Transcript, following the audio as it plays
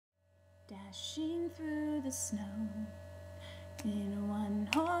Dashing through the snow in a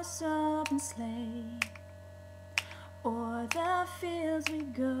one-horse open sleigh, o'er the fields we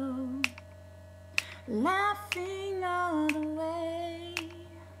go, laughing all the way.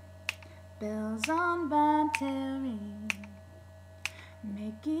 Bells on bobtail ring,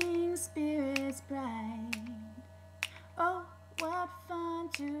 making spirits bright. Oh, what fun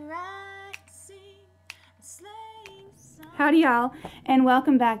to ride, sing a sleighing song. Howdy y'all, and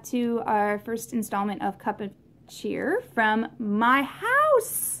welcome back to our first installment of Cup of Cheer from my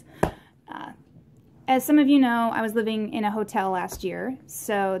house. As some of you know, I was living in a hotel last year,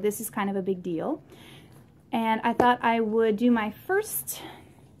 so this is kind of a big deal. And I thought I would do my first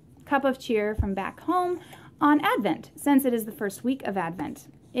Cup of Cheer from back home on Advent, since it is the first week of Advent.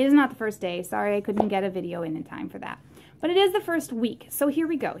 It is not the first day. Sorry I couldn't get a video in time for that. But it is the first week, so here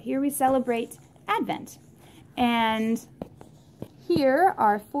we go. Here we celebrate Advent. And here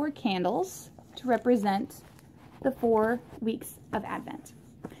are 4 candles to represent the 4 weeks of Advent.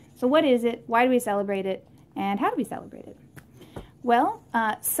 So what is it? Why do we celebrate it? And how do we celebrate it? Well,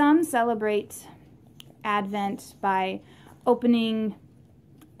 some celebrate Advent by opening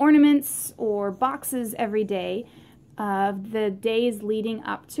ornaments or boxes every day of the days leading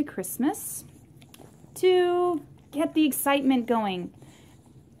up to Christmas to get the excitement going.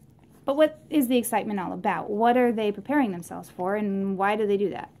 But what is the excitement all about? What are they preparing themselves for, and why do they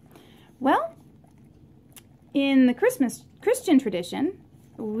do that? Well, in the Christian tradition,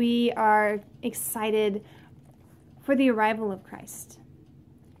 we are excited for the arrival of Christ.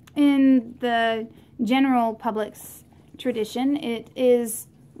 In the general public's tradition, it is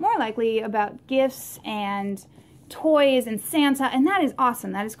more likely about gifts and toys and Santa, and that is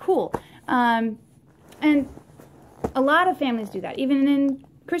awesome. That is cool. And a lot of families do that, even in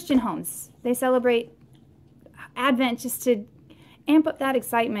Christian homes. They celebrate Advent just to amp up that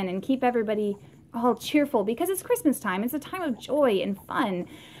excitement and keep everybody all cheerful because it's Christmas time. It's a time of joy and fun.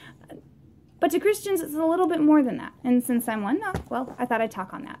 But to Christians, it's a little bit more than that. And since I'm one, well, I thought I'd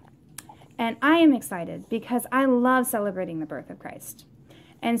talk on that. And I am excited because I love celebrating the birth of Christ.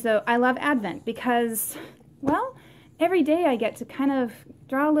 And so I love Advent because, well, every day I get to kind of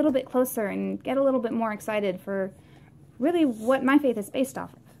draw a little bit closer and get a little bit more excited for really what my faith is based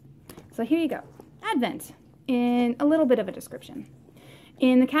off of. So here you go. Advent, in a little bit of a description.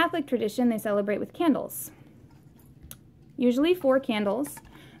 In the Catholic tradition, they celebrate with candles. Usually 4 candles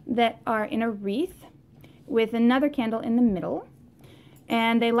that are in a wreath with another candle in the middle.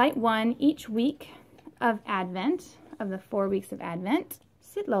 And they light one each week of Advent, of the 4 weeks of Advent.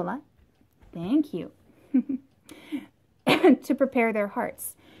 Sit, Lola. Thank you. To prepare their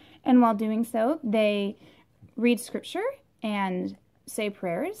hearts. And while doing so, they read scripture and say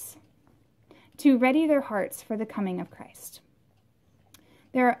prayers to ready their hearts for the coming of Christ.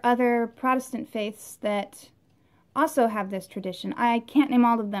 There are other Protestant faiths that also have this tradition. I can't name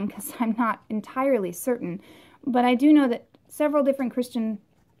all of them because I'm not entirely certain, but I do know that several different Christian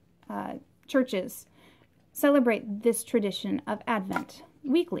churches celebrate this tradition of Advent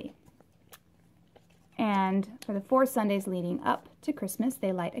weekly. And for the 4 Sundays leading up to Christmas,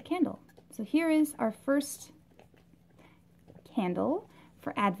 they light a candle. So here is our first candle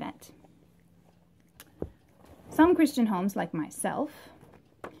for Advent. Some Christian homes, like myself,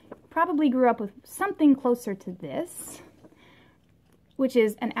 probably grew up with something closer to this, which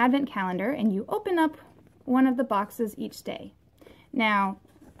is an Advent calendar, and you open up one of the boxes each day. Now,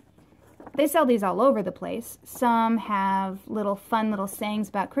 they sell these all over the place. Some have fun little sayings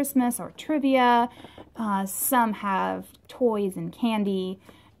about Christmas or trivia. Some have toys and candy.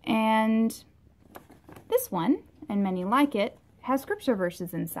 And this one, and many like it, has scripture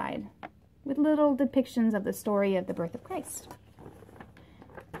verses inside with little depictions of the story of the birth of Christ.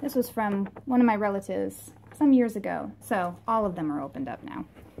 This was from one of my relatives some years ago, so all of them are opened up now.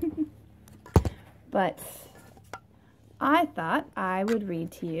 But I thought I would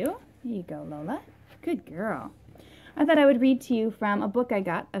read to you. Here you go, Lola. Good girl. I thought I would read to you from a book I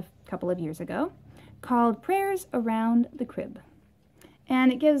got a couple of years ago called Prayers Around the Crib.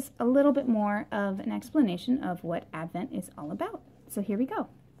 And it gives a little bit more of an explanation of what Advent is all about. So here we go.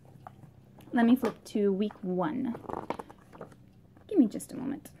 Let me flip to week 1. Give me just a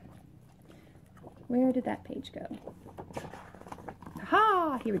moment. Where did that page go?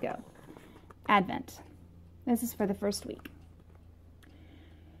 Aha! Here we go. Advent. This is for the first week.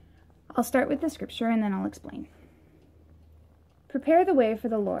 I'll start with the scripture and then I'll explain. Prepare the way for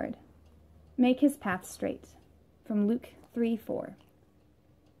the Lord. Make his path straight. From Luke 3:4.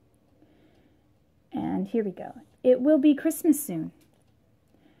 And here we go. It will be Christmas soon.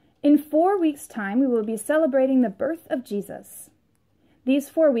 In 4 weeks' time, we will be celebrating the birth of Jesus. These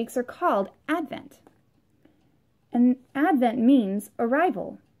 4 weeks are called Advent. And Advent means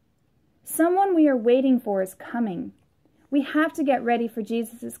arrival. Someone we are waiting for is coming. We have to get ready for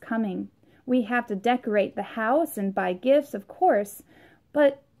Jesus' coming. We have to decorate the house and buy gifts, of course,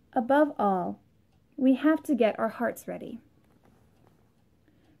 but above all, we have to get our hearts ready.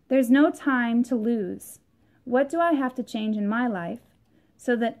 There's no time to lose. What do I have to change in my life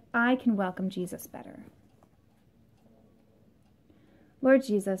so that I can welcome Jesus better? Lord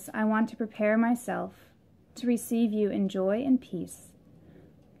Jesus, I want to prepare myself to receive you in joy and peace.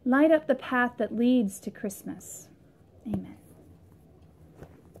 Light up the path that leads to Christmas. Amen.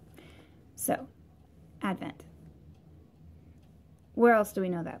 So, Advent. Where else do we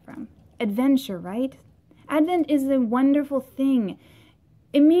know that from? Adventure, right? Advent is a wonderful thing.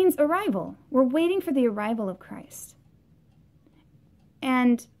 It means arrival. We're waiting for the arrival of Christ.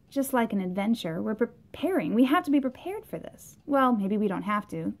 And just like an adventure, we're preparing. We have to be prepared for this. Well, maybe we don't have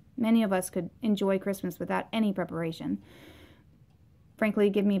to. Many of us could enjoy Christmas without any preparation. Frankly,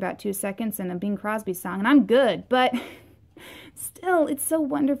 give me about 2 seconds and a Bing Crosby song, and I'm good. But still, it's so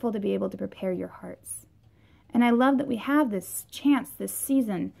wonderful to be able to prepare your hearts. And I love that we have this chance, this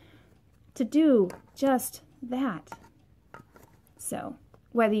season, to do just that. So,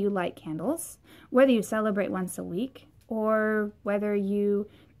 whether you light candles, whether you celebrate once a week, or whether you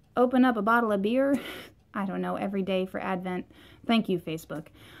open up a bottle of beer, I don't know, every day for Advent. Thank you, Facebook.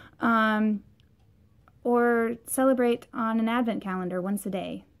 Or celebrate on an Advent calendar once a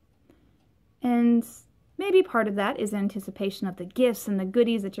day. And maybe part of that is anticipation of the gifts and the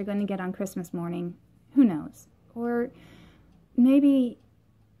goodies that you're going to get on Christmas morning. Who knows? Or maybe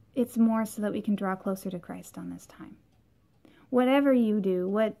it's more so that we can draw closer to Christ on this time. Whatever you do,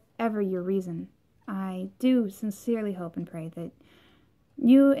 whatever your reason, I do sincerely hope and pray that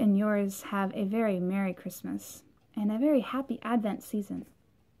you and yours have a very Merry Christmas and a very happy Advent season.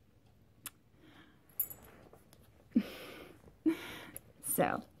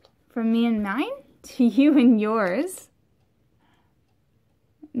 So, from me and mine to you and yours,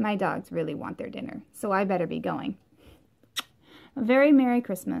 my dogs really want their dinner, so I better be going. A very Merry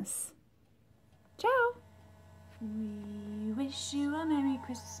Christmas. Ciao! We wish you a Merry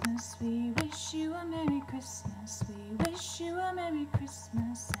Christmas. We wish you a Merry Christmas. We wish you a Merry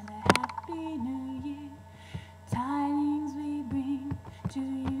Christmas and a